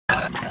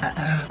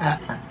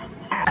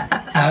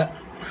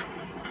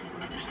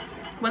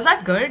Was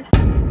that good?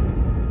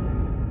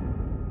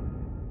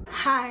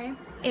 Hi,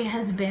 it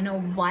has been a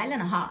while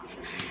and a half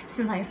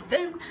since I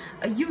filmed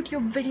a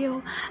YouTube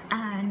video,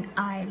 and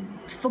I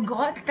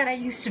forgot that I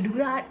used to do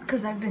that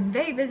because I've been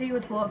very busy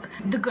with work.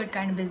 The good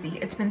kind of busy.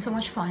 It's been so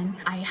much fun.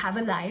 I have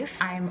a life.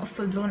 I'm a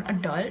full-blown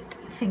adult.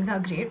 Things are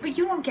great, but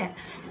you don't get.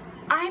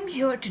 I'm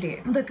here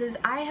today because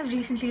I have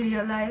recently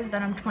realized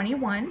that I'm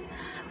 21,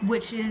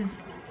 which is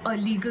a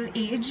legal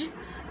age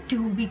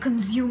to be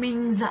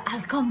consuming the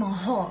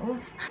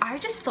alcohols. I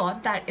just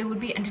thought that it would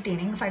be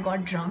entertaining if I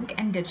got drunk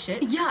and did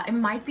shit. Yeah, it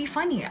might be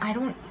funny. I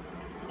don't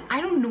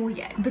know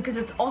yet because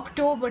it's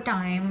October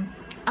time.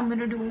 I'm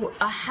gonna do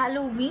a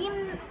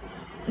Halloween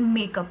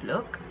makeup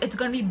look. It's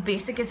gonna be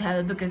basic as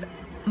hell because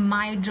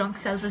my drunk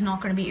self is not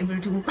gonna be able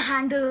to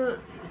handle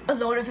a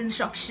lot of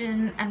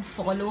instruction and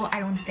follow, I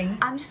don't think.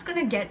 I'm just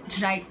gonna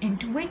get right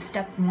into it.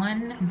 Step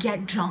 1,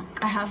 get drunk.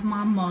 I have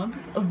my mug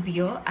of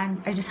beer and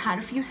I just had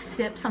a few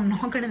sips. I'm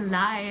not gonna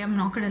lie, I'm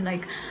not gonna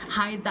like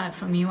hide that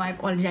from you.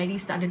 I've already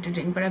started to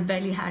drink, but I've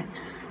barely had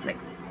like,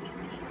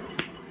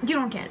 you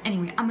don't care.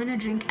 Anyway, I'm gonna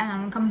drink and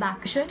I'm gonna come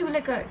back. Should I do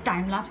like a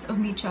time lapse of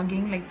me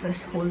chugging like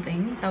this whole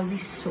thing? That would be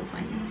so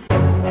funny.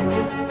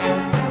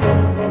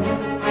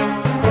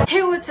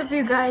 Hey, what's up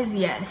you guys?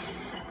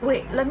 Yes.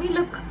 Wait, let me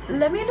look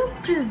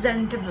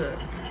presentable.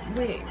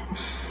 Wait.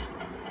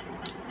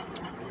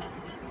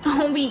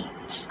 Oh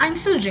wait. I'm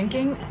still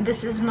drinking.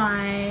 This is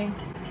my...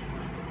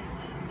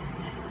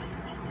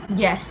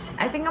 Yes.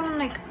 I think I'm on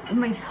like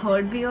my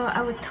third beer. I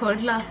have a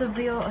third glass of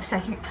beer or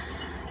second.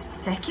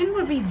 Second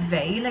would be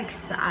very like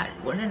sad,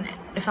 wouldn't it?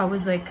 If I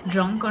was like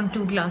drunk on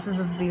 2 glasses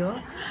of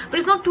beer. But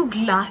it's not 2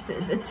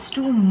 glasses, it's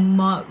 2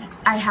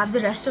 mugs. I have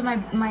the rest of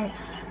my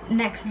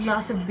next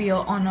glass of beer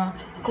on a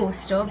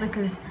coaster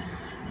because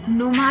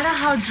no matter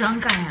how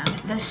drunk I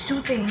am, there's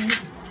 2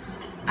 things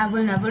I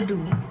will never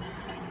do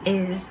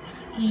is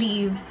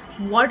leave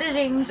water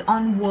rings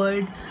on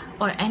wood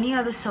or any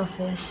other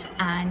surface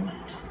and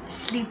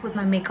sleep with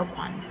my makeup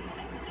on.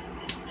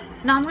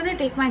 Now I'm gonna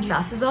take my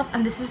glasses off,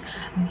 and this is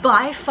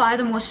by far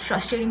the most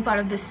frustrating part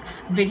of this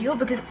video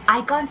because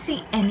I can't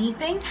see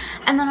anything,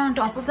 and then on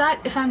top of that,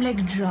 if I'm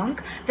like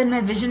drunk, then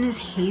my vision is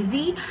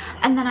hazy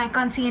and then I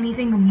can't see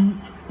anything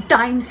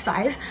times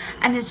 5,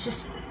 and it's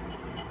just,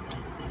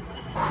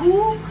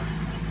 who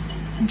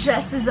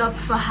dresses up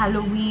for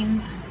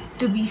Halloween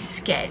to be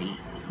scary?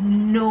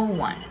 No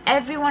one.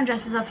 Everyone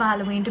dresses up for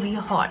Halloween to be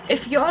hot.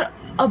 If you're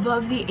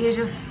above the age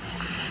of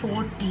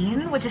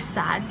 14, which is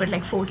sad, but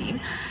like 14,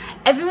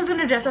 everyone's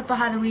gonna dress up for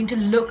Halloween to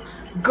look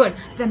good.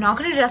 They're not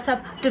gonna dress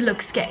up to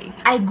look scary.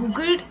 I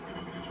googled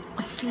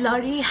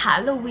slutty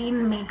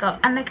Halloween makeup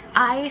and like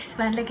I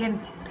spent like an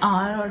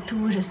hour or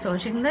 2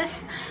 researching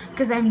this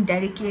because I'm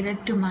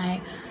dedicated to my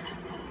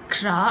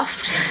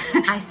craft.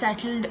 I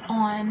settled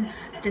on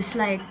this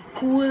like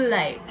cool,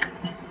 like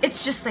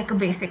it's just like a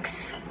basic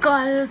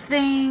skull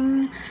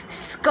thing,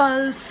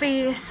 skull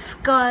face,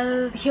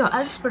 skull. Here,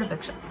 I'll just put a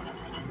picture.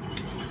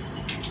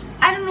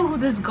 I don't know who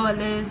this girl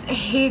is.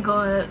 Hey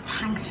girl,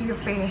 thanks for your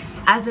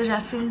face. As a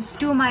reference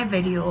to my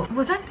video.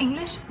 Was that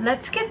English?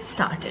 Let's get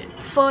started.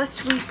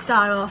 First, we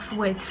start off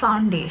with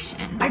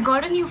foundation. I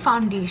got a new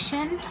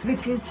foundation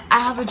because I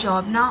have a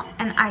job now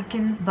and I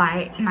can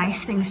buy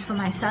nice things for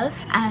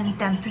myself and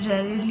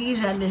temporarily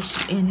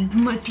relish in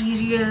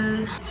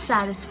material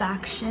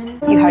satisfaction.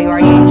 See how you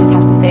are, you just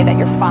have to say that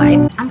you're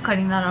fine. I'm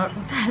cutting that out.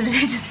 What the hell did I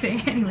just say?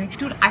 Anyway,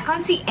 dude, I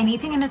can't see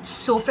anything and it's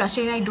so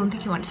frustrating. I don't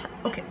think you understand.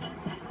 Okay.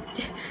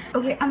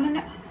 Okay,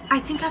 I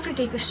think I have to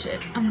take a shit.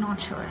 I'm not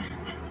sure.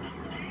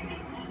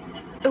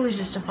 It was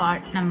just a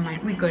fart. Never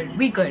mind. We good.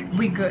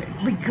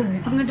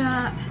 I'm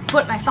gonna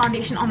put my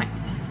foundation on my...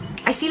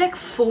 I see like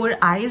 4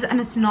 eyes and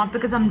it's not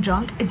because I'm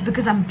drunk. It's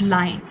because I'm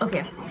blind.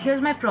 Okay,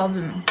 here's my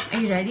problem. Are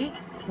you ready?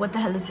 What the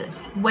hell is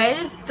this? Where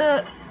is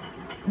the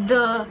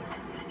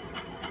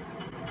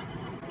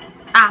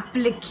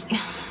application?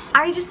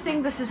 I just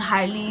think this is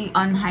highly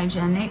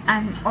unhygienic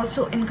and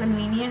also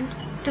inconvenient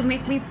to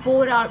make me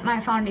pour out my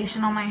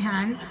foundation on my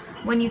hand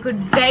when you could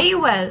very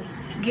well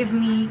give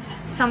me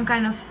some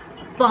kind of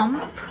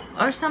pump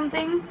or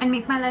something and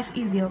make my life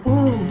easier.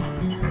 Ooh,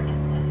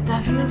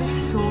 that feels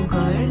so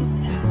good.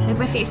 Like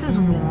my face is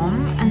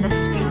warm and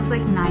this feels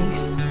like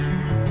nice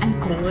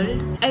and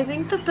cold. I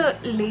think that the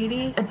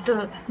lady at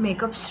the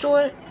makeup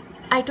store,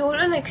 I told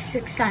her like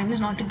 6 times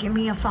not to give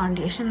me a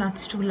foundation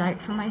that's too light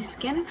for my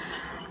skin,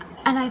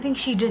 and I think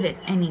she did it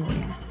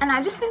anyway. And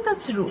I just think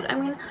that's rude. I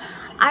mean,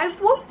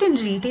 I've worked in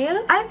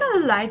retail. I've never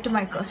lied to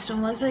my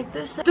customers like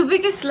this. The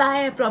biggest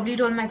lie I probably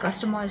told my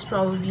customer is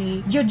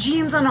probably, your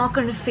jeans are not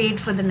gonna fade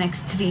for the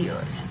next 3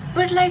 years.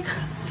 But like,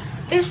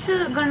 they're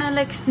still gonna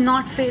like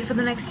not fade for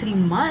the next 3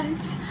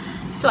 months.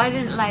 So I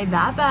didn't lie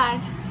that bad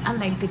and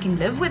like they can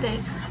live with it.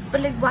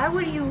 But like, why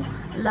would you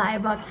lie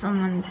about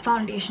someone's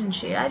foundation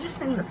shade? I just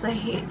think that's a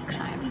hate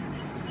crime.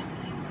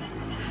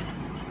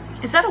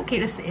 Is that okay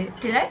to say?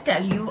 Did I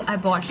tell you I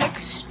bought like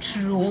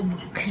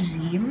strobe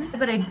cream,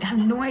 but I have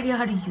no idea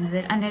how to use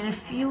it and I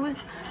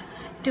refuse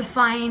to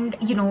find,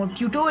 you know,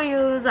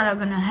 tutorials that are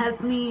gonna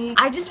help me.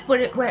 I just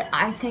put it where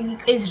I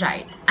think is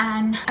right,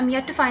 and I'm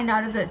yet to find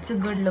out if it's a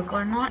good look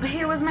or not.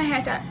 Here was my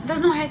hair tie.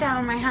 There's no hair tie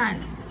on my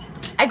hand.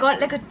 I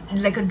got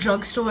like a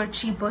drugstore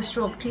cheaper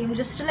stroke cream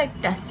just to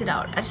like test it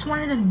out. I just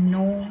wanted to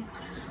know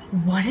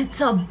what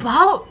it's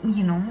about,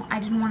 you know. I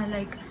didn't want to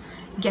like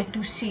get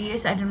too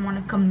serious. I didn't want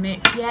to commit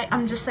yet.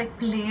 I'm just like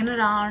playing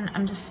around.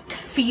 I'm just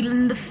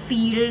feeling the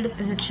field.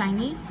 Is it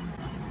shiny?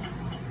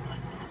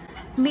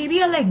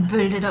 Maybe I'll like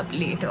build it up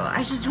later.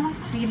 I just don't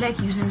feel like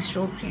using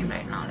stroke cream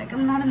right now. Like,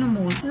 I'm not in the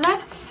mood.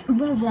 Let's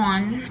move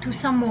on to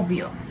some more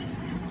beer.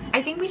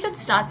 I think we should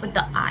start with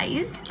the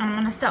eyes. I'm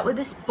gonna start with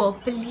this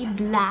purpley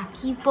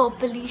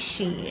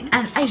shade,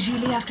 and I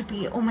really have to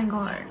pee. Oh my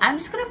god. I'm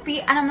just gonna pee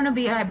and I'm gonna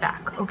be right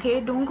back,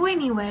 okay? Don't go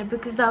anywhere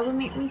because that will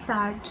make me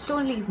sad. Just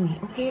don't leave me,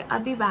 okay?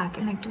 I'll be back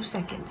in like 2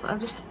 seconds. I'll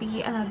just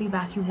pee and I'll be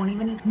back. You won't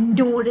even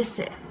notice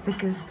it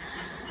because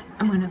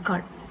I'm gonna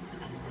cut.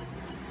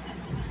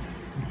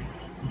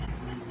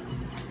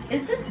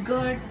 Is this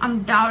good?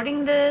 I'm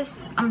doubting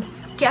this. I'm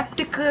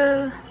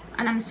skeptical,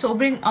 and I'm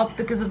sobering up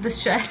because of the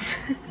stress.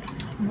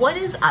 What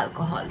is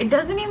alcohol? It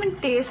doesn't even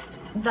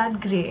taste that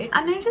great,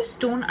 and I just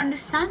don't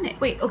understand it.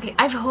 Wait, okay,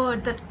 I've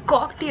heard that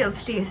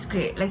cocktails taste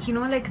great, like, you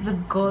know, like the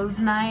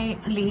girls' night,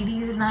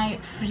 ladies'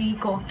 night, free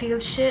cocktail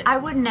shit. I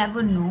would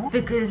never know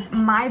because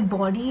my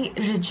body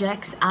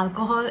rejects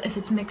alcohol if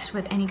it's mixed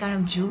with any kind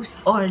of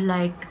juice or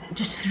like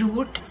just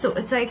fruit. So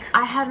it's like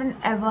I haven't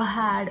ever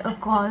had a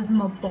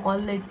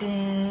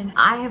Cosmopolitan.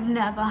 I have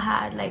never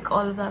had like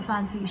all of that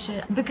fancy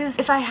shit because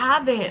if I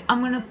have it, I'm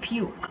gonna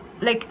puke.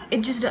 Like, it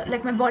just,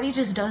 like, my body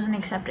just doesn't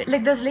accept it.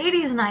 Like, there's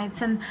ladies'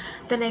 nights and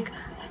they're like,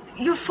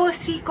 your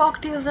first 3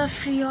 cocktails are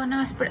free on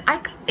us, but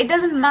it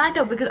doesn't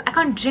matter because I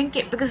can't drink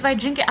it, because if I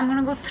drink it, I'm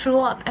gonna go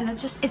throw up, and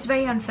it's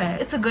very unfair.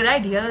 It's a good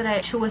idea that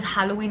I chose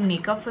Halloween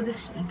makeup for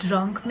this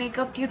drunk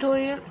makeup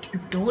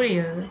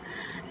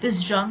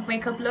this drunk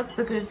makeup look,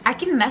 because I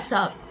can mess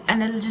up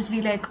and it'll just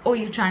be like, oh,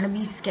 you're trying to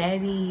be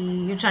scary,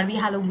 you're trying to be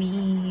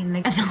Halloween,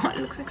 like, and now it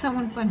looks like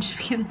someone punched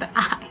me in the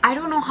eye. I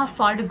don't know how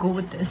far to go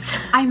with this.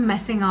 I'm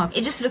messing up.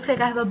 It just looks like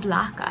I have a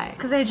black eye,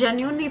 because I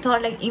genuinely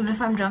thought, like, even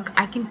if I'm drunk,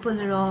 I can pull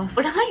it off.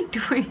 What am I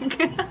doing?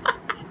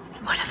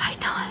 What have I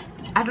done?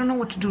 I don't know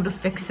what to do to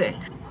fix it.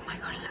 Oh my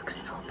god, it looks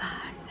so bad.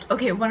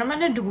 Okay, what I'm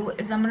gonna do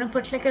is I'm gonna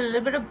put like a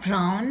little bit of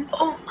brown.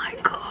 Oh my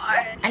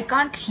god, I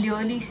can't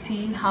clearly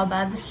see how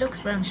bad this looks,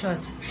 but I'm sure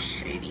it's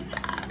pretty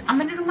bad. I'm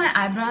gonna do my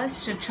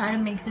eyebrows to try to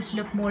make this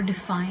look more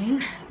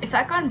defined. If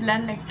I can't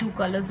blend like 2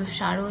 colors of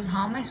shadows,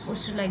 how am I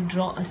supposed to like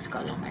draw a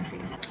skull on my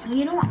face?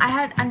 You know, I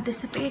had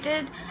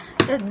anticipated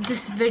that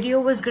this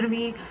video was gonna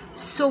be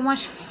so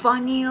much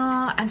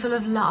funnier and full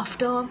of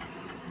laughter,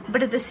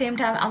 but at the same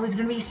time I was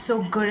gonna be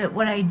so good at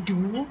what I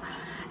do,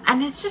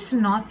 and it's just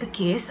not the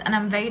case, and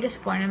I'm very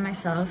disappointed in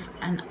myself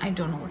and I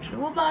don't know what to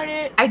do about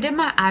it. I did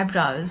my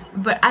eyebrows,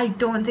 but I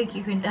don't think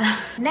you can tell.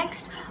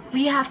 Next,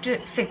 we have to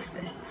fix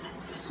this.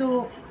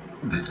 So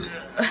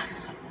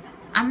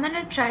I'm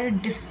gonna try to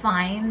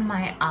define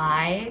my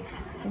eye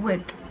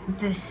with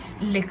this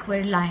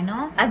liquid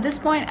liner. At this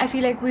point, I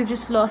feel like we've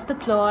just lost the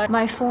plot.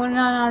 My phone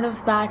ran out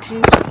of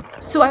battery,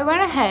 so I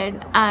went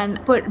ahead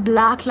and put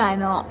black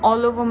liner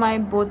all over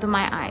both of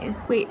my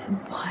eyes. Wait,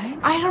 what?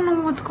 I don't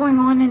know what's going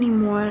on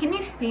anymore. Can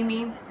you see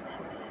me?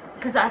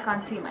 Because I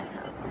can't see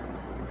myself.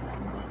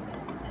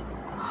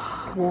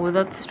 Whoa,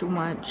 that's too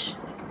much.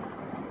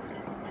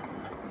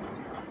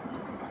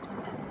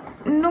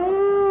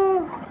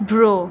 No,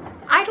 bro,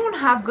 I don't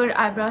have good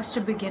eyebrows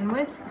to begin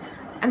with,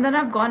 and then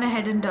I've gone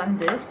ahead and done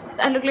this.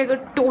 I look like a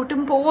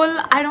totem pole.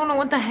 I don't know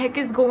what the heck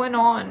is going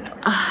on.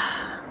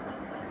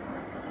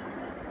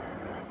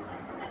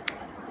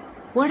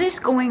 What is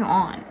going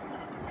on?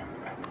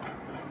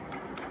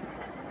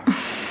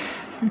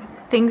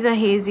 Things are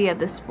hazy at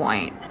this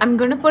point. I'm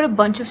gonna put a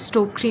bunch of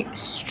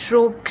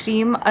strobe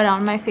cream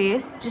around my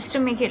face just to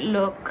make it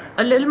look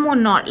a little more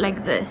not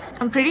like this.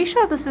 I'm pretty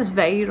sure this is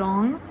very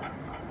wrong.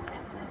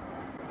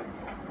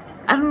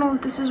 I don't know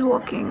if this is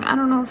working. I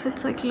don't know if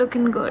it's like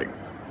looking good.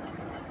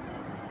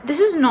 This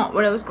is not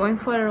what I was going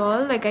for at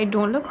all. Like, I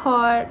don't look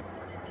hot.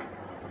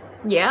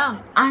 Yeah,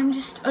 I'm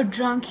just a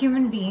drunk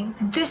human being.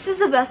 This is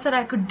the best that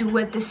I could do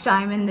at this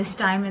time, in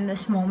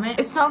this moment.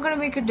 It's not gonna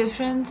make a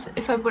difference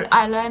if I put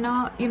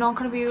eyeliner. You're not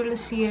gonna be able to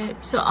see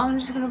it. So I'm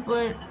just gonna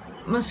put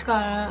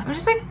mascara. I'm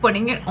just like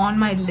putting it on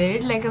my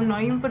lid. Like, I'm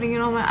not even putting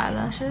it on my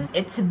eyelashes.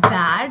 It's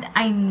bad,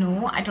 I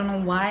know. I don't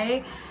know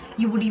why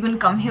you would even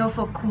come here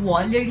for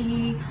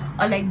quality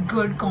or like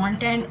good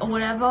content or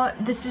whatever.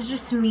 This is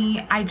just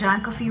me. I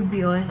drank a few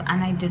beers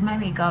and I did my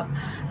makeup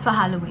for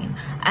Halloween,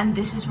 and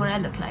this is what I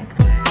look like.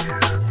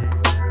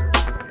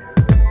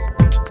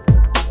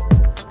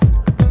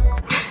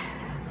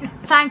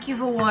 Thank you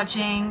for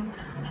watching.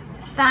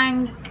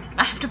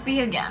 I have to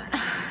pee again.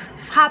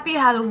 Happy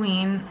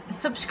Halloween.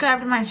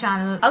 Subscribe to my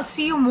channel. I'll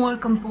see you more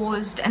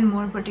composed and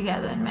more put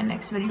together in my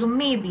next video.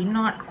 Maybe,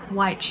 not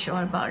quite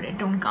sure about it.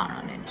 Don't count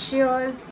on it. Cheers.